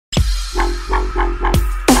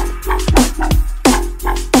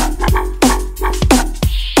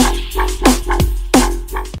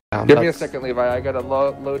Give me a second, Levi. I gotta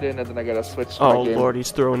load in and then I gotta switch to my game. Lord,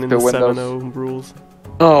 he's throwing in to the Windows. 7-0 rules.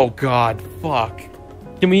 Oh god, fuck.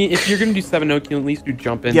 Can we, if you're gonna do 7-0, can you at least do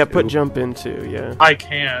jump in? Yeah, put jump in too, yeah. I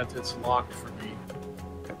can't. It's locked for me.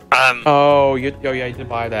 Oh, yeah, you did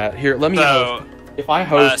buy that. Here, let me host. If I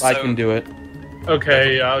host, I can do it.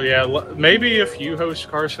 Okay, yeah. Maybe if you host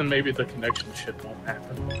Carson, maybe the connection shit won't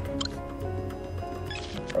happen.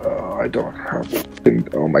 I don't have.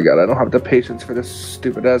 Oh my god, I don't have the patience for this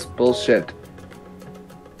stupid ass bullshit.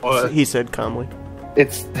 What? He said calmly.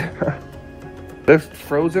 It's the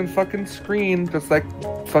frozen fucking screen, just like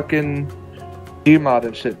fucking Gmod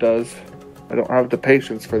and shit does. I don't have the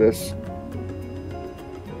patience for this.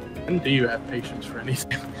 And do you have patience for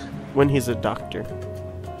anything? When he's a doctor.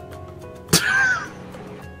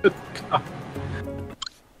 God.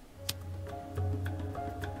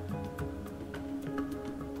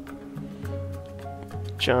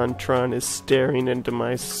 John Tron is staring into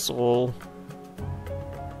my soul.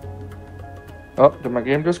 Oh, did my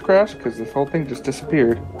game just crash? Because this whole thing just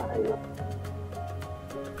disappeared.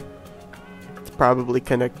 It's probably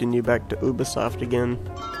connecting you back to Ubisoft again.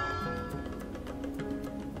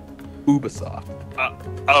 Ubisoft.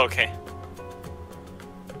 Oh, okay.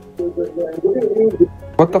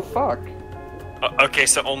 What the fuck? Okay,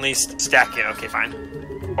 so only stacking. Okay, fine.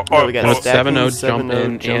 No, we got No, stacking,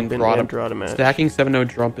 7-0, jump in, and draw to match. Stacking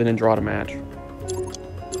 7-0, jump in, and draw to match.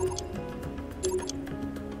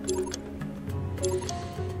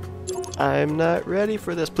 I'm not ready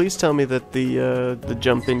for this. Please tell me that the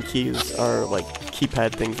jump in keys are like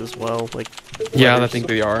keypad things as well. Like Yeah, I letters. think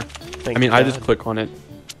they are. Thank I mean, I just God. click on it.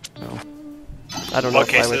 So. I don't know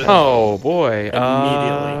Okay, if I would so- have Oh boy.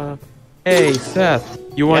 immediately. Hey Seth,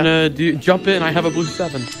 you wanna do jump in? I have a blue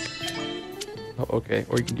 7. Oh, okay.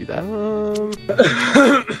 Or you can do that.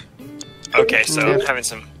 Okay, so I'm having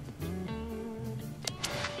some.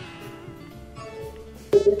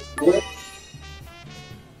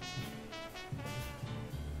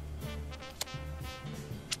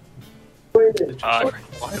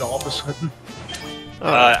 Quiet all of a sudden.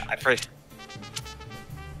 I pray.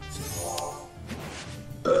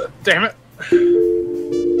 Damn it.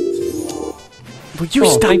 Will you Oh,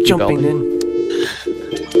 stop thank you, jumping Belden. in?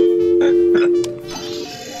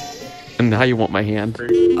 And now you want my hand.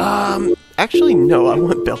 Actually, no. I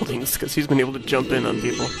want Beldings because he's been able to jump in on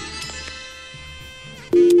people.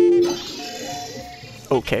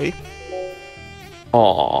 Okay.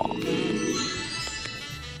 Aww.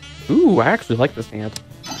 Ooh, I actually like this hand.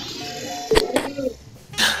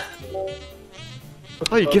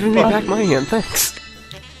 Oh, you're giving me back my hand. Thanks.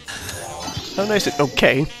 How nice it.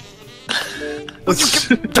 Okay.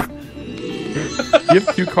 You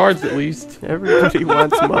have 2 cards at least. Everybody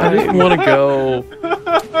wants I just mine. want to go.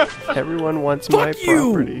 Everyone wants my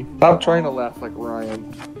property. Stop trying to laugh like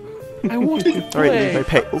Ryan. I want to All right, play. Levi,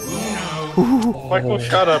 pay. Ooh. Michael,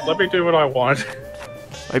 shut up. Let me do what I want.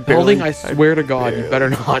 I barely. Belding, I swear to God, you better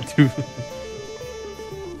not do this.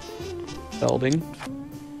 Belding?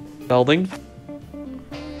 Belding?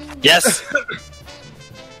 Yes.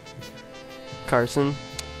 Carson,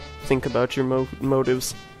 think about your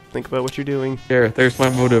motives. Think about what you're doing. There's my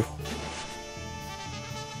motive.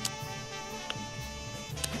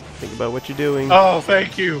 Think about what you're doing. Oh,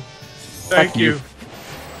 thank you. Thank Fuck you.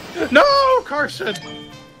 No, Carson.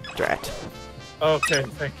 Drat. Okay,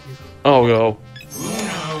 thank you. Oh no.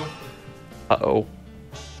 Uh-oh.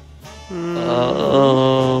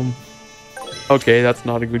 Okay, that's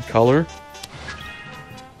not a good color.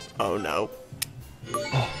 Oh no.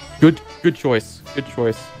 Good choice. Good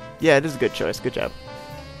choice. Yeah, it is a good choice. Good job.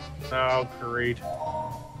 Oh, great.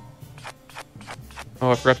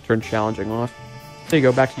 Oh, I forgot to turn challenging off. There you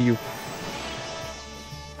go, back to you.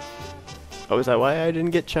 Oh, is that why I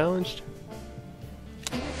didn't get challenged?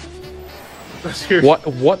 Seriously.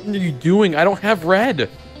 What are you doing? I don't have red.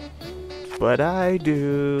 But I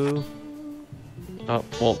do. Oh,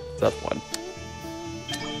 well, that's one.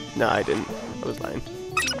 No, I didn't. I was lying.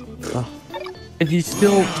 And he's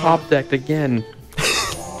still top decked again.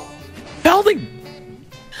 Belding!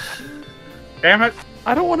 Damn it.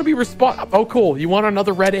 I don't want to be Oh, cool. You want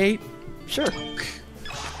another red 8? Sure.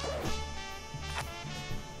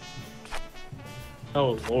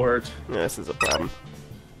 Oh, Lord. Yeah, this is a problem.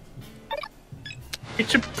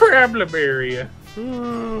 It's a problem area.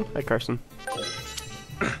 Hi, Carson.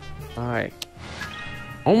 Alright.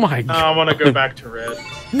 Oh my god. I want to go back to red.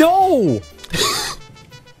 No!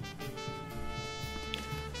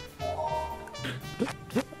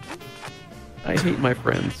 I hate my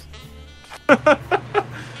friends.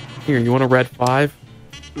 Here, you want a red 5?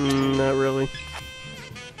 Not really.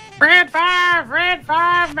 Red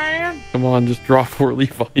 5, man. Come on, just draw for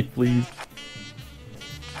Levi, please.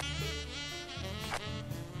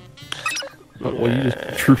 Oh, well, you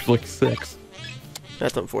just drew like 6.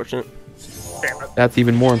 That's unfortunate. Damn it. That's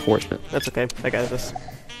even more unfortunate. That's okay. I got this.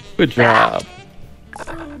 Good job.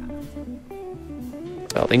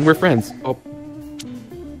 Belding, we're friends. Oh,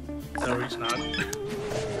 No, he's not.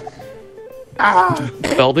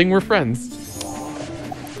 Belding, we're friends.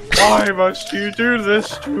 Why must you do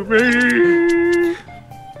this to me?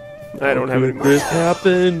 I don't have any more. This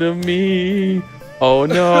happened to me. Oh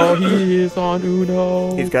no, he is on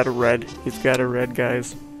Uno. He's got a red. He's got a red,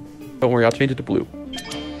 guys. Don't worry, I'll change it to blue.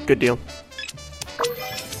 Good deal.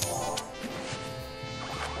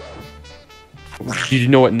 Did you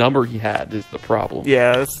know what number he had is the problem.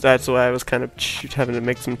 Yeah, that's why I was kind of having to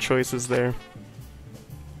make some choices there.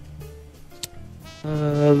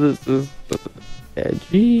 This is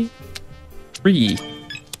edgy. 3.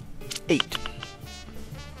 8.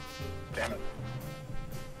 Damn it.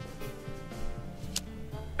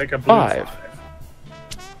 Take a blue 5.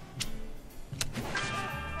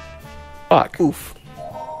 Fuck. Oof.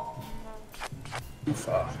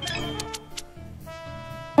 Oofa.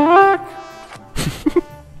 Fuck.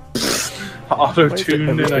 Auto-tuned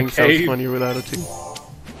in a Everything sounds cave. funny without a tune.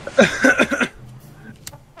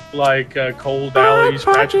 Like Cold Alley's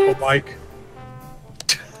Magical Mike.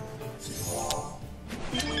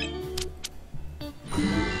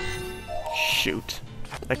 Shoot.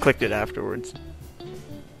 I clicked it afterwards.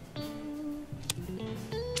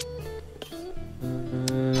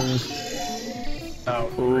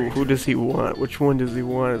 Oh, Ooh, who does he want? Which one does he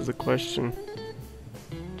want is the question.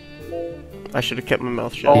 I should have kept my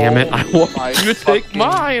mouth shut. Damn it, I want my you to take fucking-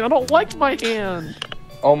 mine. I don't like my hand.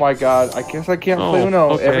 Oh my god, I guess I can't play Oh, Uno.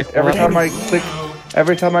 okay. Every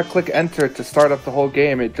time I click enter to start up the whole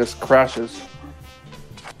game, it just crashes.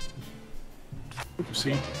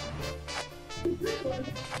 oopsie.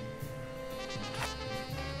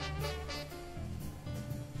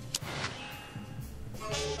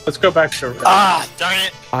 Let's go back to Ah, darn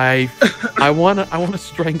it. I wanna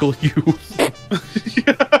strangle you.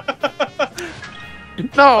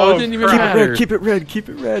 No, Oh, it didn't even crap. matter. Keep it red, keep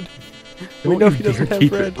it red. We Don't know you he doesn't dare have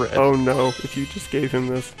keep it red. red. Oh no, if you just gave him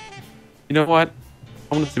this. You know what?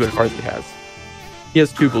 I want to see what cards he has. He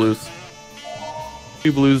has 2 blues.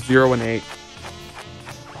 2 blues, 0 and 8.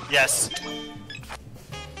 Yes.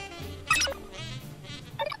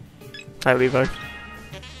 Hi, Levi.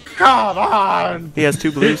 Come on! He has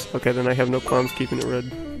 2 blues? Okay, then I have no qualms keeping it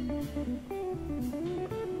red.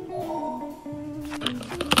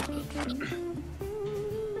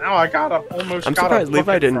 Now I got almost I'm got surprised a book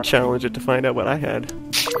Levi in didn't front of me. challenge it to find out what I had.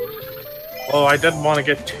 Well, I didn't want to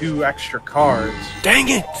get 2 extra cards. Dang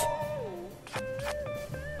it!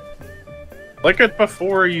 Look at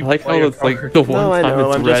before you I like play how a it's like card. the one No, I time know,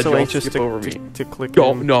 it's I'm red, just so you'll anxious skip to, over me. to click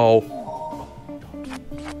Don't in. no.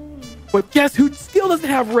 But guess who still doesn't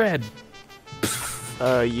have red?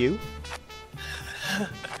 You?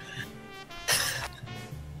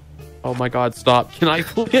 Oh my god, stop. Can I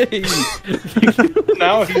play?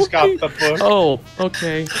 Now he's got the book. Oh,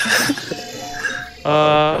 okay.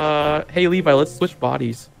 Hey Levi, let's switch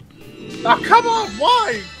bodies. Oh, come on,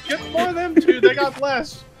 why? Get more of them 2, they got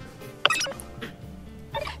less.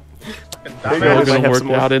 There you It's go, all Levi, gonna have work some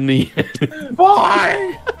more. out in the end.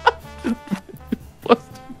 Why?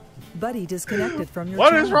 Buddy disconnected from your What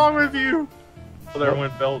channel. is wrong with you? Oh, there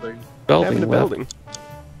went building. What happened Belding to left. building?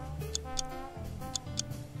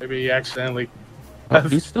 Maybe he accidentally. Oh,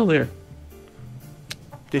 he's still there.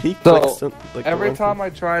 Did he So, click some, like, the Every wrong time I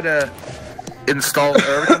try to install, or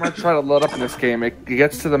every time I try to load up in this game, it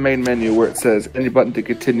gets to the main menu where it says any button to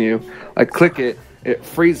continue. I click it, it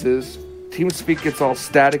freezes. TeamSpeak gets all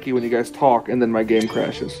staticky when you guys talk, and then my game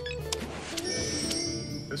crashes.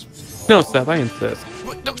 No, Seth, I insist.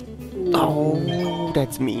 thing? Oh,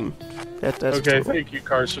 that's mean. That's Okay, cruel. thank you,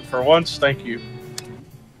 Carson. For once, thank you.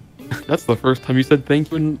 That's the first time you said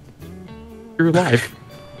thank you in your life.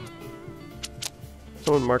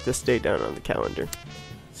 Someone mark this day down on the calendar.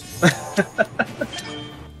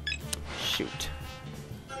 Shoot.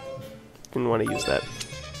 Didn't want to use that.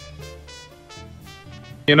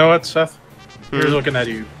 You know what, Seth? Here's Hmm. looking at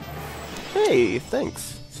you. Hey,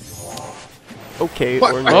 thanks. Okay,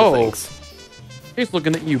 What? or no Oh. thanks. He's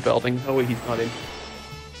looking at you, Belding. Oh wait, he's not in.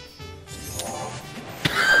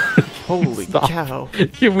 Holy Stop. cow.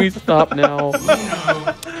 Can we stop now?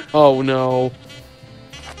 Oh no.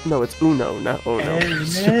 No, it's Uno, not Ono.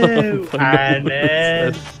 no, I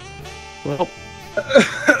know. Well,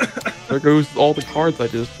 there goes all the cards I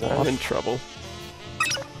just I'm in lost. trouble.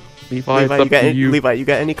 Levi, it's Levi, up you got to any, you. Levi, you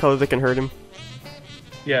got any color that can hurt him?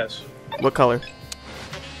 Yes. What color?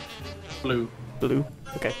 Blue. Blue.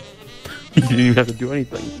 Okay. You didn't even have to do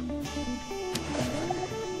anything.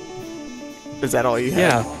 Is that all you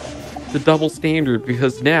have? Yeah, the double standard,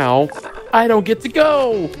 because now I don't get to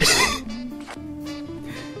go.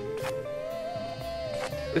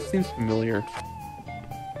 This seems familiar.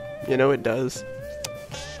 You know it does.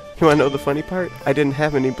 You wanna know the funny part? I didn't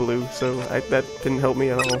have any blue, so that didn't help me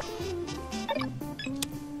at all.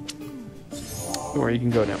 Or you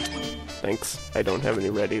can go now. Thanks. I don't have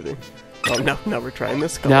any red either. Oh, now we're trying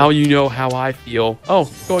this color. Now you know how I feel. Oh,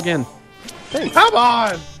 go again. Thanks. Come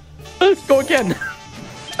on! Go again.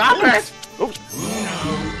 Stop it! Oh.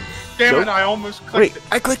 Damn Nope. it, I almost Wait, clicked it.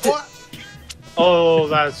 I clicked it! What? Oh,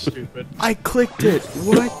 that's stupid. I clicked it!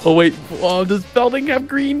 What? Oh wait, does Belding have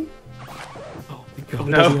green? Oh my god.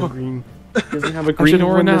 It No. doesn't have green. Doesn't have a I green should've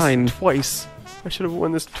or a won this 9. twice. I should have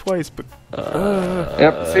won this twice, but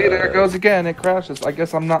Yep. See, there it goes again. It crashes. I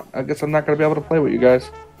guess I'm not gonna be able to play with you guys.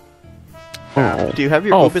 Oh. do you have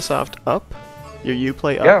your Oh. Ubisoft up? Your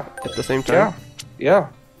Uplay up Yeah. at the same time? Yeah.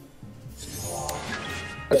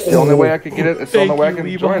 That's the only way I could get it. It's the only way I can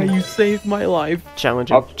Levi, join. you saved my life. Challenge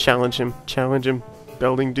him. Challenge him. Challenge him.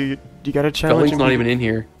 Belding, you gotta challenge Belding's him. not even in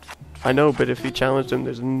here. I know, but if he challenged him,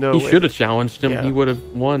 there's no He way. should have challenged him. Yeah. He would have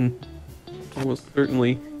won. Almost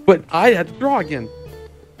certainly. But I had to draw again.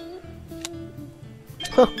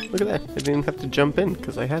 Huh, look at that. I didn't have to jump in,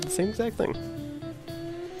 because I had the same exact thing.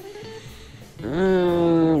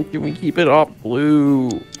 Can we keep it off blue?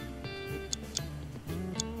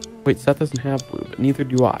 Wait, Seth doesn't have blue, but neither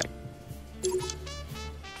do I.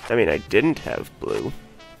 I mean, I didn't have blue.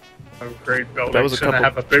 Oh, great, That Belding's was a gonna couple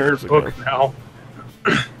have a bigger turns book ago. now.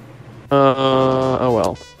 Oh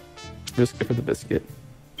well. Just go for the biscuit.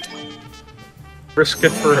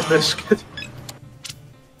 Brisket for a biscuit.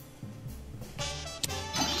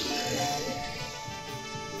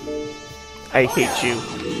 I hate you.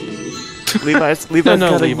 Levi's No,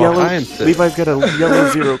 got a Levi, yellow. I insist. Levi's got a yellow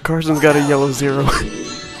 0. Carson's got a yellow 0.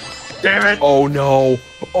 Damn it! Oh no!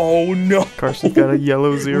 Oh no! Carson's got a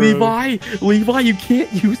yellow 0. Levi, you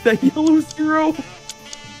can't use that yellow 0.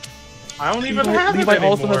 I don't even have Levi it anymore.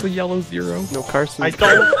 also has a yellow 0. No, Carson. I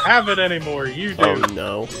don't have it anymore. You do. Oh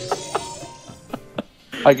no.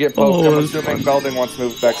 I get both. Oh, I'm that's assuming Belding wants to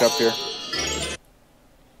move back up here.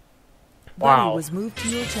 Wow. Buddy was moved to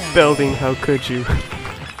your channel. Belding, how could you?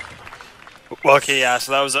 Well, okay, yeah.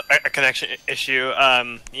 So that was a connection issue.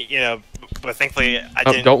 You know, but thankfully I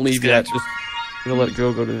Oh, didn't. don't leave yet. disconnect. Just gonna let it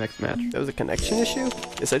go to the next match. That was a connection issue?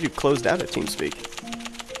 It said you closed out at TeamSpeak.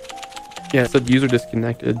 Yeah, it said user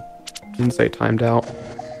disconnected. Didn't say timed out.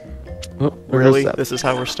 Oh, there Really? goes Seth. This is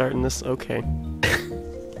how we're starting this? Okay.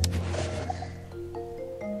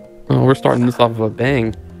 Oh, we're starting this off with a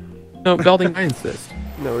bang. No, Belding, I insist.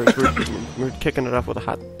 No, we're kicking it off with a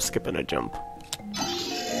hot skip and a jump.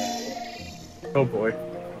 Oh boy.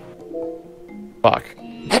 Fuck.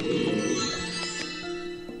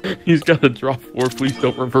 He's got to draw 4. Please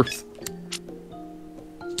don't reverse.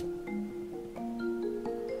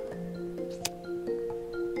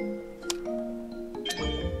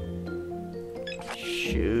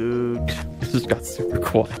 Shoot. This just got super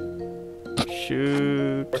quiet.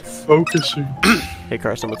 Shoot. Focusing. Hey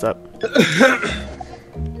Carson, what's up?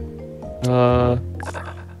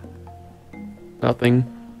 Nothing.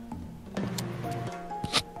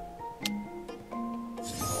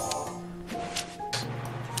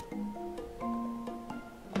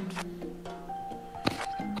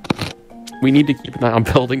 We need to keep an eye on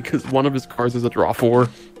Belding because one of his cards is a draw 4.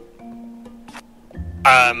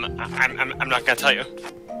 I'm not gonna tell you.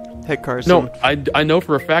 Hey Carson. No, I know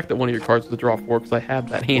for a fact that one of your cards is a draw 4 because I have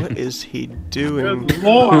that hand. What is he doing? Good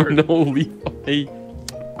lord. No, Levi.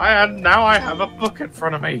 Now I have a book in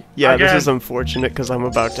front of me. Yeah, Again. this is unfortunate because I'm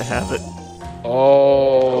about to have it.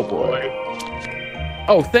 Oh, boy.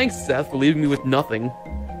 Oh, thanks, Seth, for leaving me with nothing.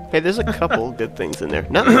 Hey, there's a couple good things in there.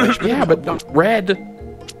 Not much. Yeah, but not red.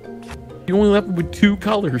 You only left me with 2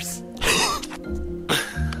 colors.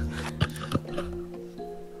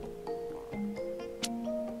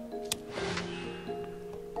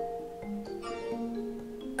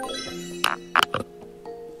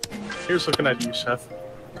 Here's looking at you, Seth.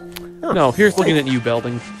 No, here's looking at you,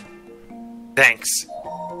 Belding. Thanks.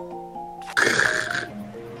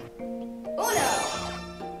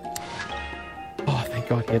 Oh, thank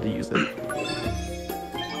God he had to use it.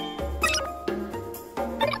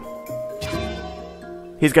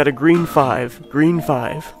 He's got a green 5. Green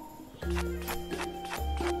 5.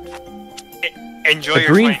 Enjoy A your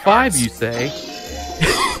green 20 5, cards. you say?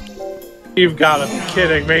 You've got to be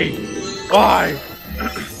kidding me. Why?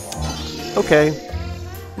 Okay.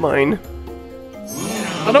 Mine.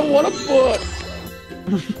 I don't want to put.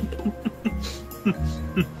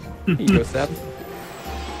 Here you go, Seth.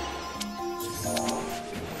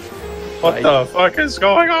 What the fuck is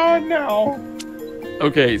going on now?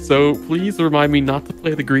 Okay, so please remind me not to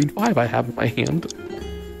play the green 5 I have in my hand.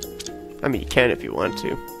 I mean, you can if you want to.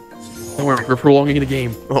 Don't worry, we're prolonging the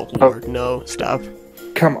game. Oh, Lord, no. Stop.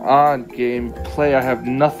 Come on, game. Play. I have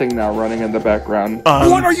nothing now running in the background.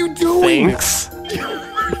 What are you doing? Thanks.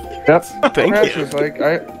 That's Thank Crash you. was like,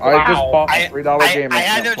 I just bought a $3 game. I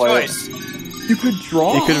had no can't play it. choice. You could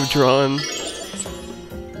draw. You could have drawn.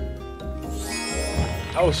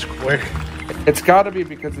 That was quick. It's got to be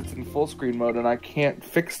because it's in full screen mode, and I can't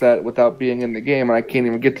fix that without being in the game, and I can't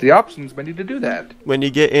even get to the options menu to do that. When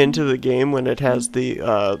you get into the game, when it has the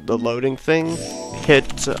loading thing,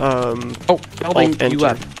 hit Oh, Gelding, Alt-Enter. you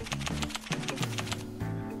left.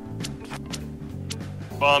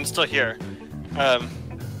 Well, I'm still here.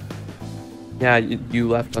 Yeah, you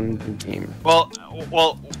left on the game. Well,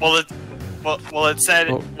 it said.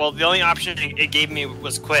 Oh. Well, the only option it gave me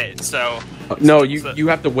was quit. So. No, so- you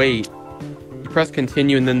have to wait. You press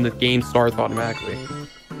continue and then the game starts automatically.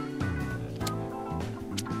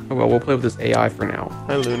 Oh well, we'll play with this AI for now.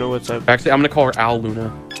 Hi, Luna. What's up? Actually, I'm gonna call her Al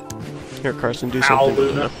Luna. Here, Carson, do Ow, something.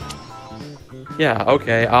 with Luna. Yeah,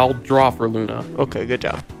 okay, I'll draw for Luna. Okay, good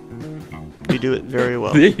job. You do it very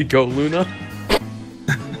well. There you go, Luna.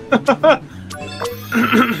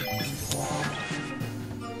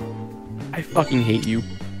 I fucking hate you.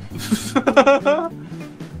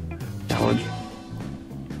 Challenge.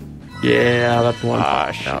 Yeah, that's one. Ah,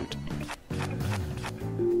 Out.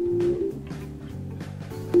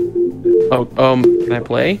 Oh, can I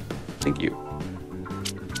play? Thank you.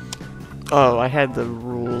 Oh, I had the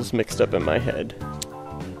rules mixed up in my head.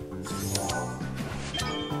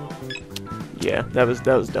 Yeah, that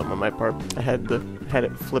was dumb on my part. I had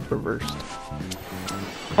it flip reversed.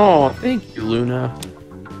 Oh, thank you, Luna.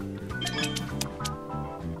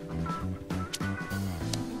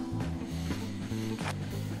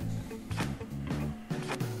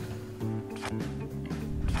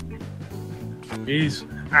 These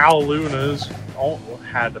Al Lunas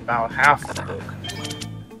had about half the book.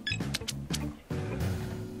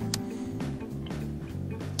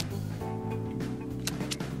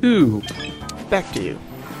 Two. Back to you.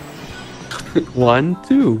 1,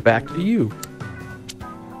 2. Back to you.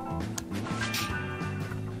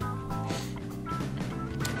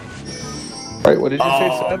 Right, what did you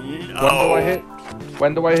say, Seth?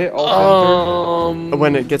 When do I hit Alt-Enter?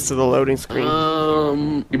 When it gets to the loading screen.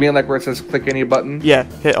 You mean like where it says click any button? Yeah,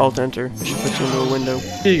 hit Alt-Enter. It should put you into a window.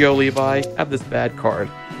 Here you go, Levi. Have this bad card.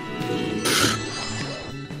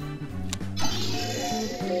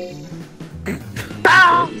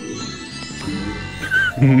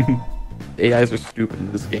 AIs are stupid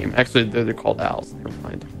in this game. Actually, they're called owls. Never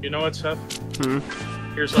mind. You know what, Seth? Hmm.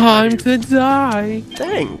 Here's a Time menu. to die.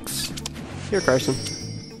 Thanks. Here, Carson.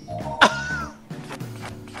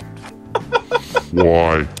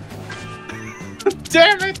 Why?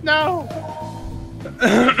 Damn it, no!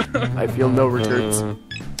 I feel no regrets.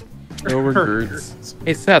 No regrets.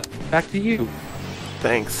 Hey, Seth, back to you.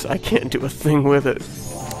 Thanks. I can't do a thing with it.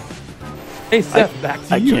 Hey, Seth, back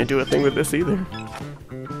to I you. can't do a thing with this either.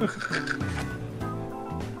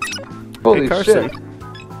 Holy Hey, Carson.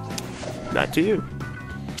 shit. Not to you.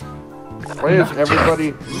 Why is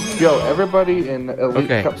everybody... Yo, everybody in Elite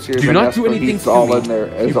Okay. Cup Series Do and not do Esper anything Heat's to all me. in there.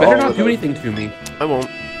 You Is better all not in do it. anything to me. I won't.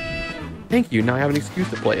 Thank you. Now I have an excuse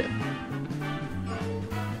to play it.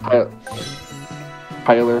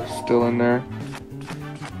 Tyler still in there.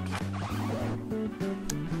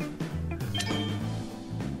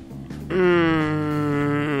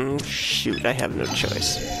 Shoot, I have no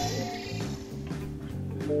choice.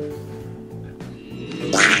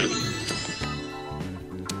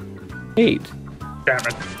 Eight. Damn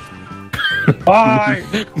it. Why?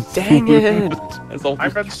 Dang it! That's all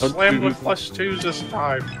I've been just- slammed with +2s this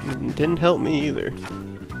time. Didn't help me either.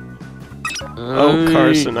 Oh,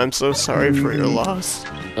 Carson, I'm so sorry for your loss.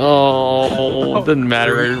 Oh, it doesn't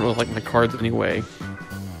matter. I didn't really like my cards anyway.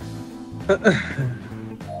 Because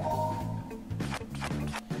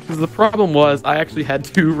the problem was, I actually had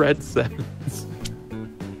 2 red 7s.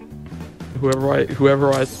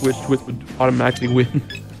 Whoever I switched with would automatically win.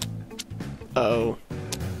 Oh.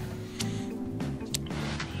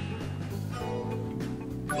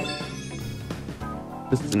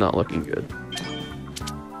 This is not looking good.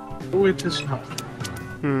 Oh, it is not.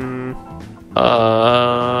 Hmm.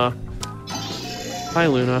 Hi,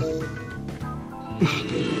 Luna.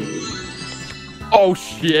 Oh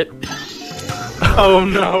shit! Oh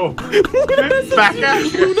no! Back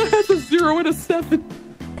at you! Luna has a 0 and a 7.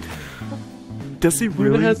 Does he Luna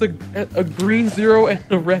really? has a green 0 and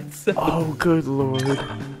a red 7. Oh, good lord.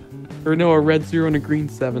 Or no, a red 0 and a green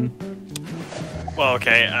 7. Well,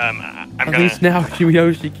 okay. I'm At gonna. least now she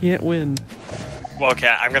knows she can't win. Well, okay.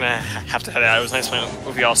 I'm gonna have to head out. It was nice playing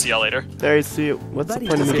with you all. See y'all later. Alright, see you. What's the Buddy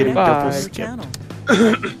point of me disconnected getting Bye. double from your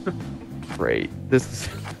skipped? channel. Great. This is...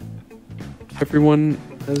 Everyone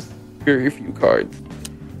has very few cards.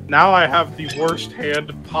 Now I have the worst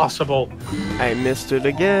hand possible. I missed it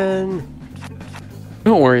again.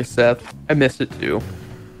 Don't worry, Seth. I missed it too.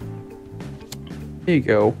 There you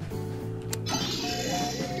go.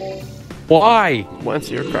 Why? Once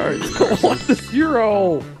your cards. What's the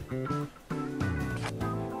 0?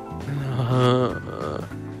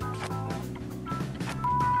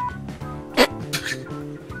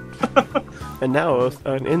 And now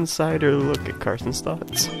an insider look at Carson's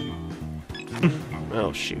thoughts.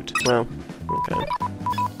 Oh shoot. Well, okay.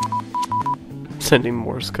 Sending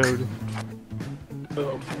Morse code.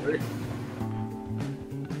 Oh boy.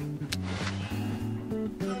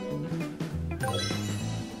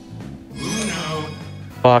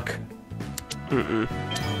 Fuck. I'm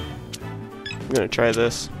gonna try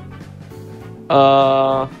this.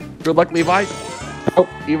 Good luck, Levi. Oh,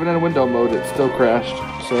 even in window mode, it still crashed.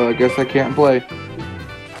 So I guess I can't play.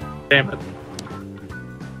 Damn it.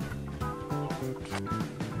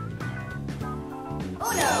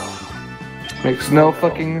 Makes no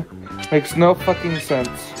fucking sense.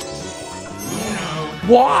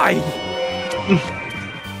 Why?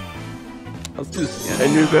 Let's do this I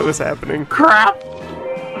again. knew that was happening. Crap!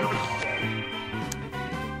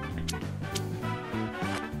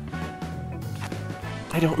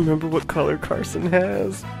 I don't remember what color Carson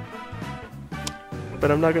has.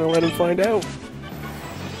 But I'm not gonna let him find out.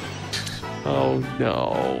 Oh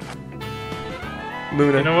no.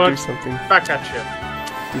 Luna, You know what? do something. Back at you.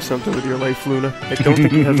 Do something with your life, Luna. I don't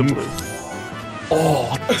think he has a blue.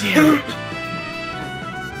 Oh, damn it.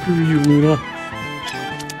 Screw you, Luna.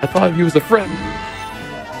 I thought he was a friend.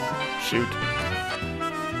 Shoot.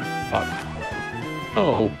 Fuck.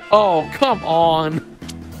 Oh, come on.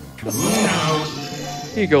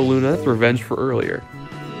 Here you go, Luna. That's revenge for earlier.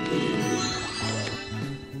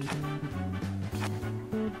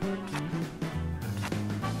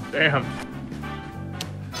 Damn.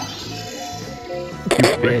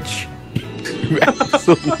 You bitch. You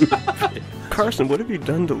absolute bitch. Carson, what have you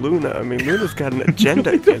done to Luna? I mean, Luna's got an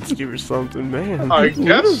agenda against you or something, man. I guess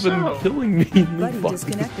Luna's been so. killing me. Buddy Fuck.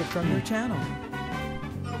 disconnected from your channel.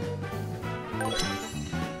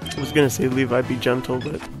 I was gonna say Levi be gentle,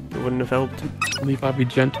 but it wouldn't have helped. Levi be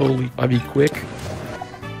gentle, Levi be quick.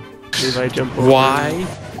 Levi jump over. Why?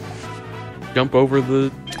 Jump over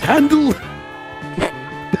the handle.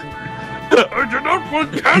 I do not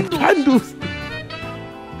want Candles.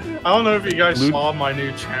 I don't know if you guys Luke? saw my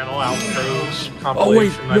new channel outros Oh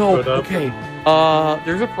wait, compilation no. I put up. Okay.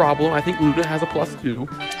 There's a problem. I think Luna has a +2.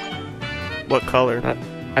 What color?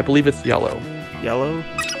 I believe it's yellow. Yellow?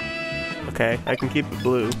 Okay, I can keep it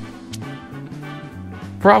blue.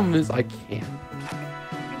 Problem is, I can't.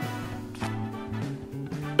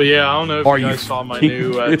 But yeah, I don't know if Are you you guese saw my fucking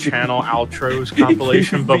new kidding channel outros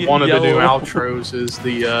compilation, but one of the new Yellow. outros is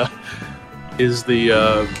the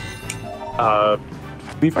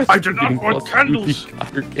Levi's I do not getting want +2 candles. the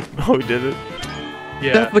entire game. Oh, he did it?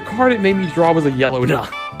 yeah. The card it made me draw was a yellow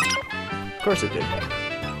knot. Of course it did.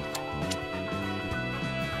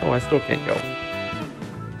 Oh, I still can't go.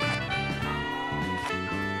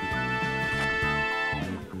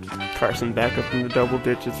 Carson back up in the double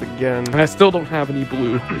ditches again. And I still don't have any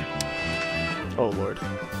blue. Oh lord.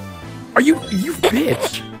 Are you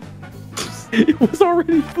bitch? It was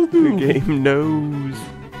already The blue. game knows.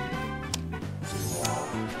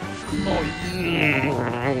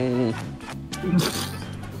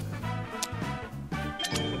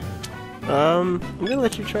 I'm gonna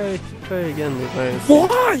let you try again, Levi.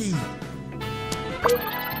 Why?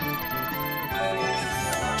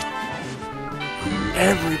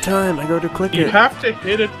 Every time I go to click You it. have to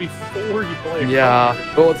hit it before you play. Yeah.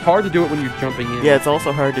 Well, it's hard to do it when you're jumping in. Yeah, it's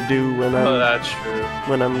also hard to do when Oh, I'm that's true.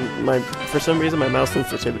 for some reason my mouse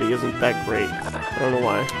sensitivity isn't that great. I don't know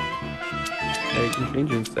why. Yeah, you can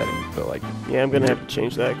change it in settings, but like Yeah, I'm gonna have to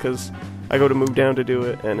change that because I go to move down to do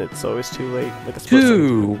it and it's always too late. Like a split second.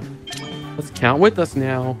 2. Let's count with us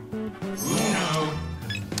now.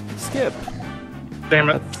 Skip. Damn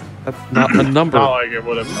it. That's not a number. Not like it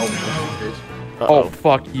would have helped in this case. Oh,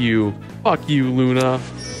 fuck you. Fuck you, Luna.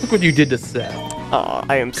 Look what you did to Seth. Aw,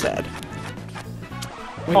 I am sad.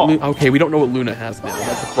 Wait, Oh. okay, we don't know what Luna has now.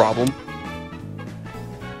 That's a problem.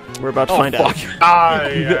 We're about to Oh, find out. fuck. I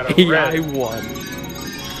had The a AI red. won.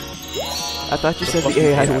 I thought you said the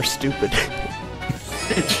AI were stupid.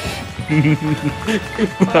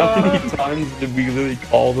 How many times did we literally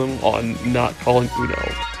call them on not calling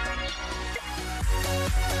Uno?